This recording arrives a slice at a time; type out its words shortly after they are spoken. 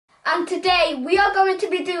And today we are going to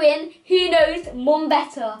be doing Who Knows Mum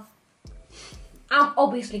Better. I'm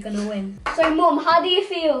obviously going to win. So Mum, how do you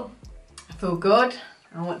feel? I feel good.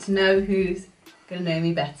 I want to know who's going to know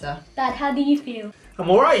me better. Dad, how do you feel? I'm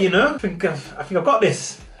alright, you know. I think I've got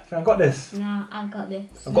this. I've got this. Nah, I've got this.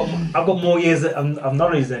 I've got more years of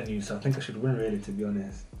knowledge than you, so I think I should win, really, to be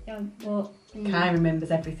honest. Yeah, but... Kai remembers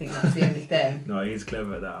everything, that's the only thing. No, he's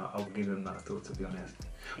clever at that. I'll give him that thought, to be honest.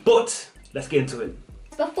 But let's get into it.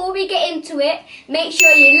 Before we get into it, make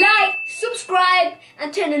sure you like, subscribe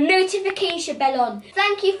and turn the notification bell on.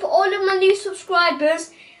 Thank you for all of my new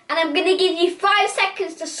subscribers, and I'm going to give you 5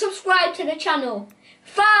 seconds to subscribe to the channel.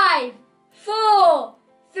 5, 4,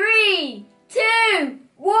 3, 2,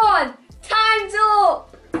 1, time's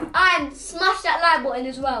up! And smash that like button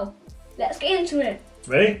as well. Let's get into it.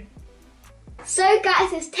 Ready? So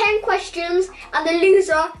guys, there's 10 questions and the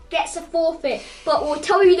loser gets a forfeit, but we'll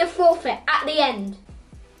tell you the forfeit at the end.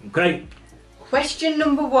 Okay. Question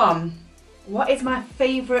number 1. What is my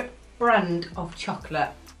favourite brand of chocolate?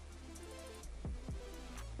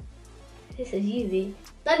 This is easy.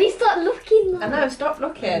 Daddy, stop looking now. I know, stop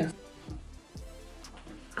looking.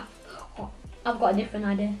 I've got a different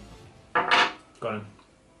idea. Go on.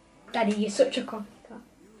 Daddy, you're such a copycat.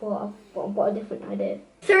 But I've got a different idea.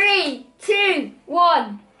 3, 2,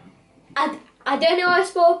 1. I don't know how I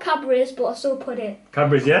spell Cadbury's, but I still put it.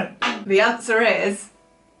 Cadbury's, yeah? The answer is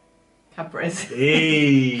Cadbury's.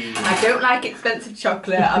 Hey. I don't like expensive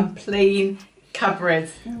chocolate, I'm plain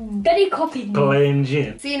Cadbury's. Daddy copied me. Plain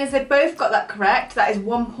gin. Seeing as they both got that correct, that is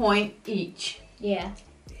 1 point each. Yeah.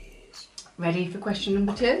 Ready for question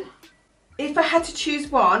number 2? If I had to choose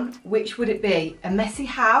one, which would it be? A messy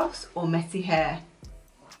house or messy hair?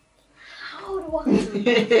 How do I...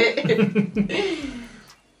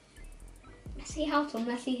 Messy house or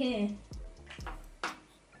messy hair?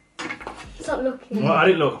 Stop looking. Well, I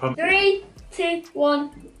didn't look. 3, 2,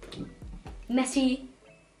 1. Messy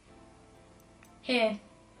hair.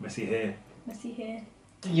 Messy hair. Messy hair.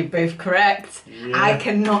 You're both correct. Yeah. I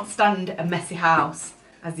cannot stand a messy house,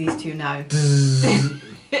 as these two know.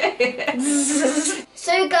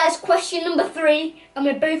 So guys, question number 3, and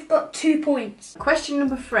we both got 2 points. Question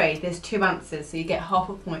number 3, there's 2 answers, so you get half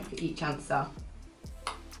a point for each answer.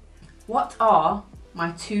 What are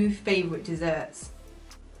my 2 favourite desserts?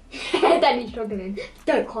 Daddy's struggling.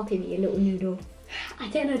 Don't copy me, you little noodle. I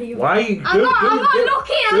don't know the... Why? I'm not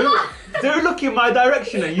looking. Don't look in my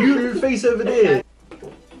direction and you face over there.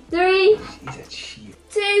 3, He's a cheat.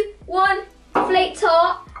 2, 1. Flake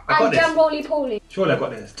tart and jam roly poly. Surely I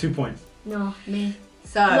got this. 2 points. No, me.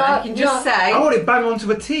 So I can just say. I want it bang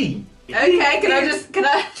onto a T. Okay, can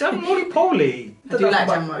I? Jam roly poly. I do like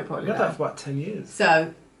jam roly poly. I got that for about 10 years.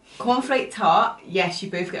 So, cornflake tart, yes,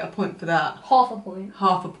 you both get a point for that. Half a point.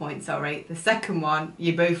 Half a point, sorry. The second one,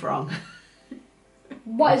 you're both wrong.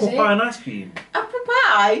 What is it? Apple pie and ice cream. Apple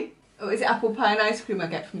pie? Or is it apple pie and ice cream I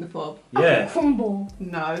get from the pub? Yeah. Apple crumble.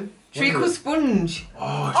 No. Treacle sponge.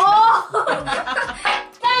 Oh,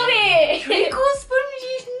 Damn it! Treacle sponge,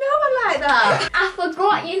 you know I like that. I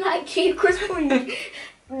forgot you like treacle sponge.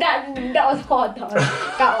 that was hard though.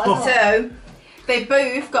 That was hard. So, they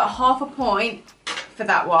both got half a point for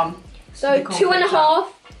that one. So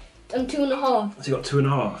 2.5 and 2.5. So you got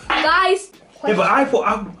 2.5. Guys. Yeah, but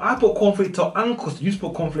I put cornflake tart and custard. You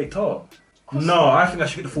put cornflake tart. No, I think I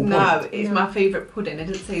should get the full point. No, it's my favourite pudding. I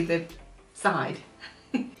didn't say the side.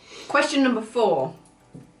 Question number 4.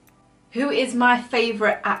 Who is my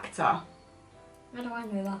favourite actor? How do I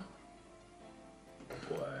know that?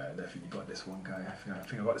 Boy, I definitely got this one, guy. I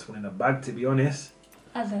think I got this one in the bag, to be honest.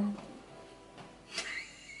 As a...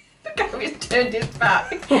 The guy who's turned his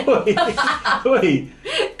back. Wait.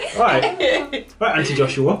 Right, Auntie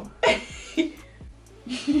Joshua.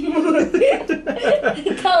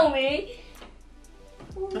 Tell me.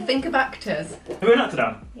 Think of actors. Have we an actor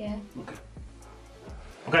down? Yeah.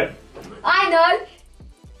 Okay. I know.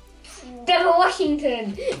 Denzel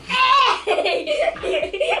Washington. Have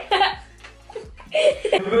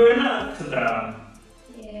we an actor down?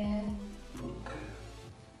 Yeah.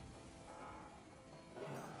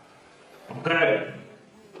 Okay.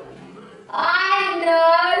 I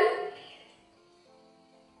know.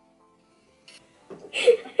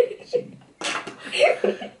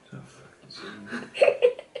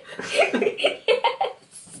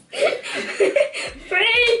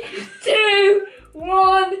 Three, 2,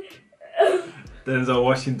 1. Denzel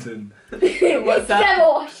Washington. What's that?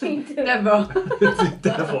 Denzel Washington. Never.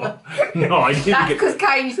 Devil. No, I didn't That's get... because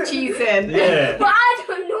Kai's cheating. Yeah. But I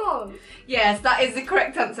don't know. Yes, that is the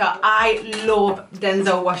correct answer. I love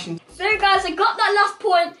Denzel Washington. So guys, I got that last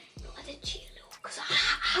point. But I did cheat a little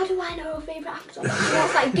How do I know a favourite actor?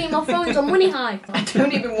 It's like Game of Thrones or Money High. I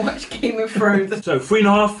don't even watch Game of Thrones. So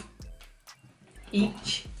 3.5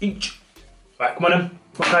 each. Right, come on then.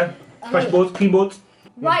 Okay. Fresh boards, clean boards.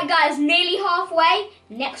 Right guys, nearly halfway.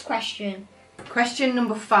 Next question. Question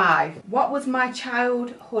number 5. What was my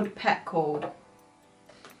childhood pet called?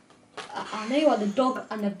 I know you are the dog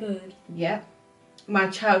and the bird. Yep. My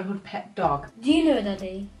childhood pet dog. Do you know,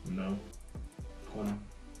 Daddy? No. Come on.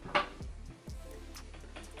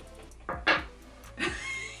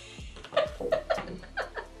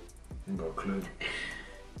 Ain't got a clue.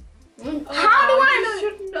 How do I know?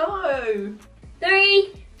 You should know. 3,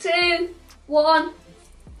 2, 1.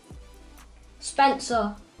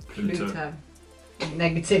 Spencer. Pluto.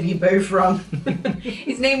 Negative, you both wrong.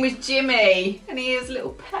 His name was Jimmy, and he is a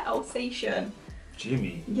little pet Alsatian.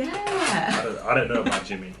 Jimmy? Yeah. I don't know about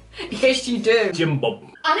Jimmy. Yes, you do. Jim Bob.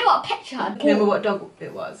 I know what pet you had. Remember what dog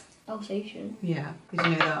it was? Alsatian. Yeah. Did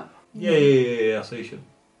you know that? Yeah, Alsatian.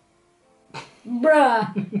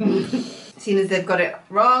 Bruh. Seeing as they've got it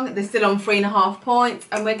wrong, they're still on 3.5 points,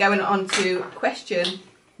 and we're going on to question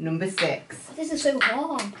number 6. This is so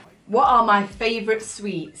hard. What are my favourite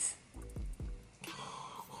sweets?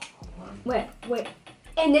 Wait.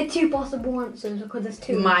 And the 2 possible answers because there's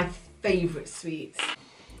 2. My favourite sweets.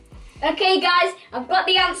 Okay, guys, I've got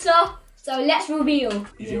the answer. So let's reveal.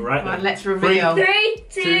 Is it right Right, then? let's reveal. 3,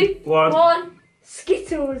 2, 1.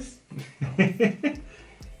 Skittles.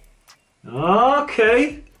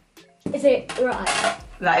 Okay. Is it right?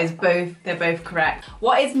 That is both. They're both correct.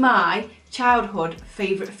 What is my childhood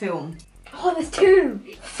favourite film? Oh, there's 2.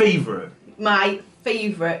 Favourite. My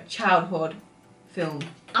favourite childhood film.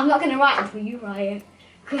 I'm not gonna write until you write it.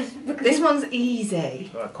 Because This one's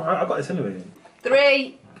easy. I got this anyway.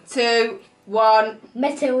 3, 2, 1.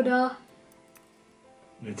 Matilda.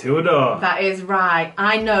 Matilda. That is right.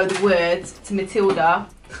 I know the words to Matilda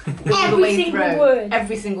all the Every way single through. word.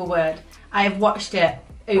 Every single word. I have watched it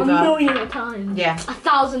A over. million of times. Yeah.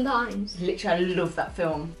 1,000 times. Literally, I love that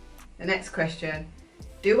film. The next question.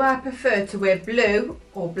 Do I prefer to wear blue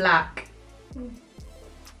or black?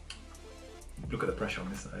 Look at the pressure on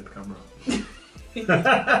this side of the camera.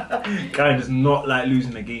 Guy does not like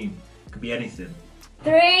losing a game. Could be anything.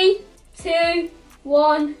 3, 2,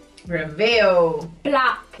 1. Reveal.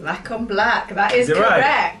 Black. Black on black. That is Is it right?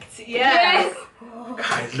 correct. Yes.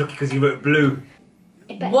 Guys, lucky because he wrote blue.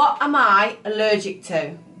 What am I allergic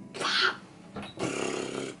to?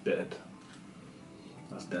 Dead.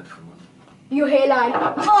 That's dead for one. Your hairline.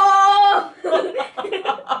 Oh!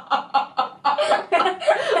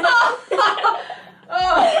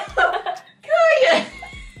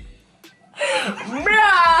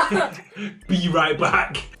 Be right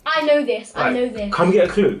back. I know this. I Right, know this. Can we get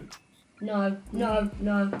a clue? No.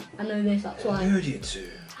 I know this. That's why. Allergic to.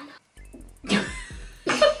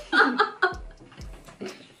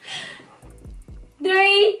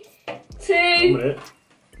 3, 2. 1 minute.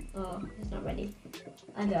 Oh, it's not ready.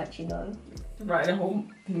 I don't actually know. Right, the whole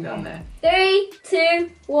thing down there. 3,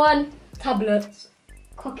 2, 1. Tablets.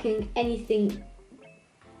 Cooking anything.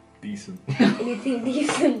 Decent. Anything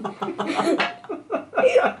decent.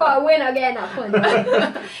 Oh, we're not getting that point.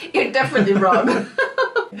 You're definitely wrong.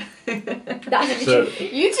 That's So,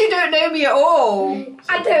 You two don't know me at all.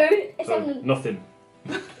 I do. It's so on nothing.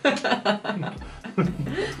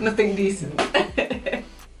 Nothing decent.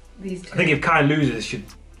 These two. I think if Kai loses, should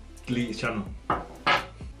delete his channel.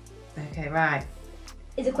 Okay, right.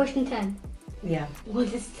 Is it question 10? Yeah. What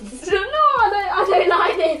is this? No, I don't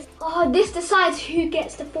like this. Oh, this decides who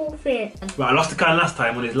gets the forfeit. Right, I lost to Kai last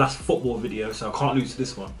time on his last football video, so I can't lose to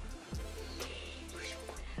this one.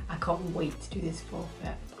 I can't wait to do this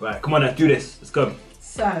forfeit. Right, come on, let's do this. Let's go.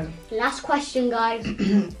 So, Last question, guys.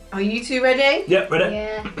 are you two ready? Yep, ready?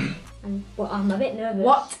 Yeah. Well, I'm a bit nervous.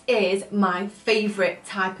 What is my favourite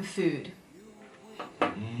type of food?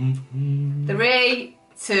 3,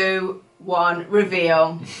 2, 1,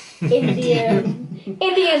 reveal. Indian.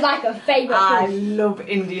 Indian's like a favourite I food. love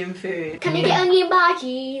Indian food. Can we get onion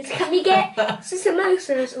bhajis? Can we get some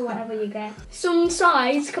samosas or whatever you get? Some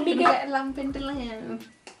sides? Can we get? lamb vindaloo?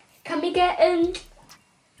 Can we get a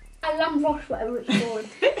lamb rosh, whatever it's called?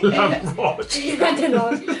 Lamb rosh. I don't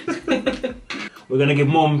know. We're gonna give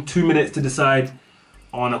Mom 2 minutes to decide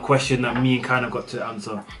on a question that me and Kai have got to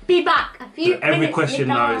answer. Be back. A few So every minutes question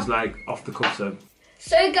later. now is like off the cuff, so.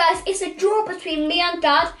 So guys, it's a draw between me and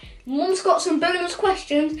Dad. Mum's got some bonus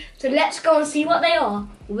questions, so let's go and see what they are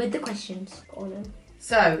with the questions. Go on then.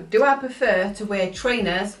 So, do I prefer to wear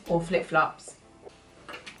trainers or flip-flops?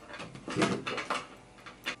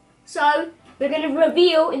 So we're gonna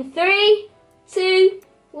reveal in 3, 2,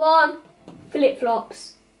 1. Flip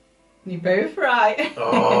flops. You're both right.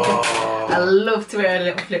 Oh. I love to wear a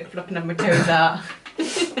little flip-flop and have my toes out.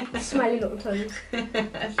 Smelly little toes.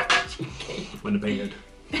 Cheeky. When debated.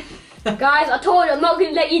 Guys, I told you I'm not going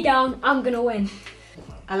to let you down. I'm going to win.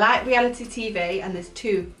 I like reality TV and there's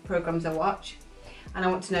 2 programmes I watch. And I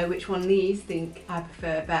want to know which one of these think I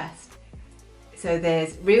prefer best. So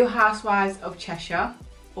there's Real Housewives of Cheshire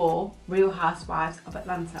or Real Housewives of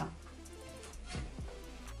Atlanta.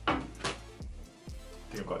 I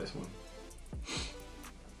think I've got this one.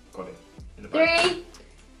 Got it. In the back.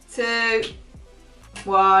 3, 2,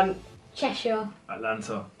 1. Cheshire.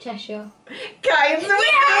 Atlanta. Cheshire. Guys,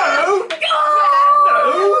 No!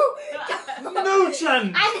 No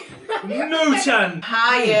chance! No chance!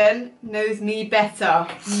 Kiyan knows me better.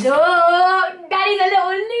 No! Daddy's a little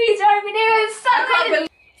loser over there. I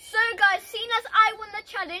So guys, seeing as I won the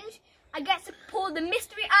challenge, I get to pour the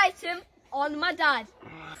mystery item on my dad.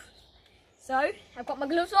 So, I've got my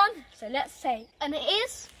gloves on, so let's say. And it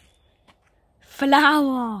is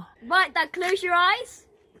flour. Right, Dad, close your eyes.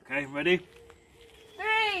 Okay, ready?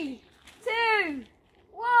 3, 2,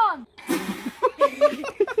 1.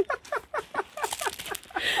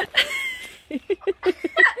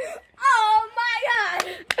 Oh my god!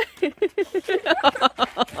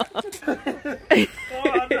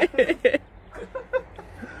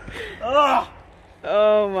 Oh,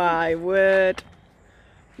 Oh my word.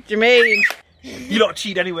 What do you mean? you lot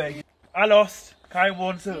cheat anyway. I lost. Kiyan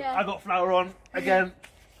won, so Yeah. I got flour on again.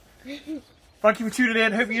 Thank you for tuning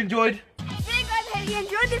in. Hope you enjoyed. Hey guys, hope you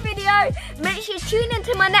enjoyed the video. Make sure you tune in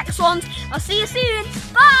to my next ones. I'll see you soon.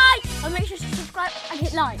 Bye! And make sure to subscribe and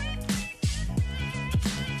hit like.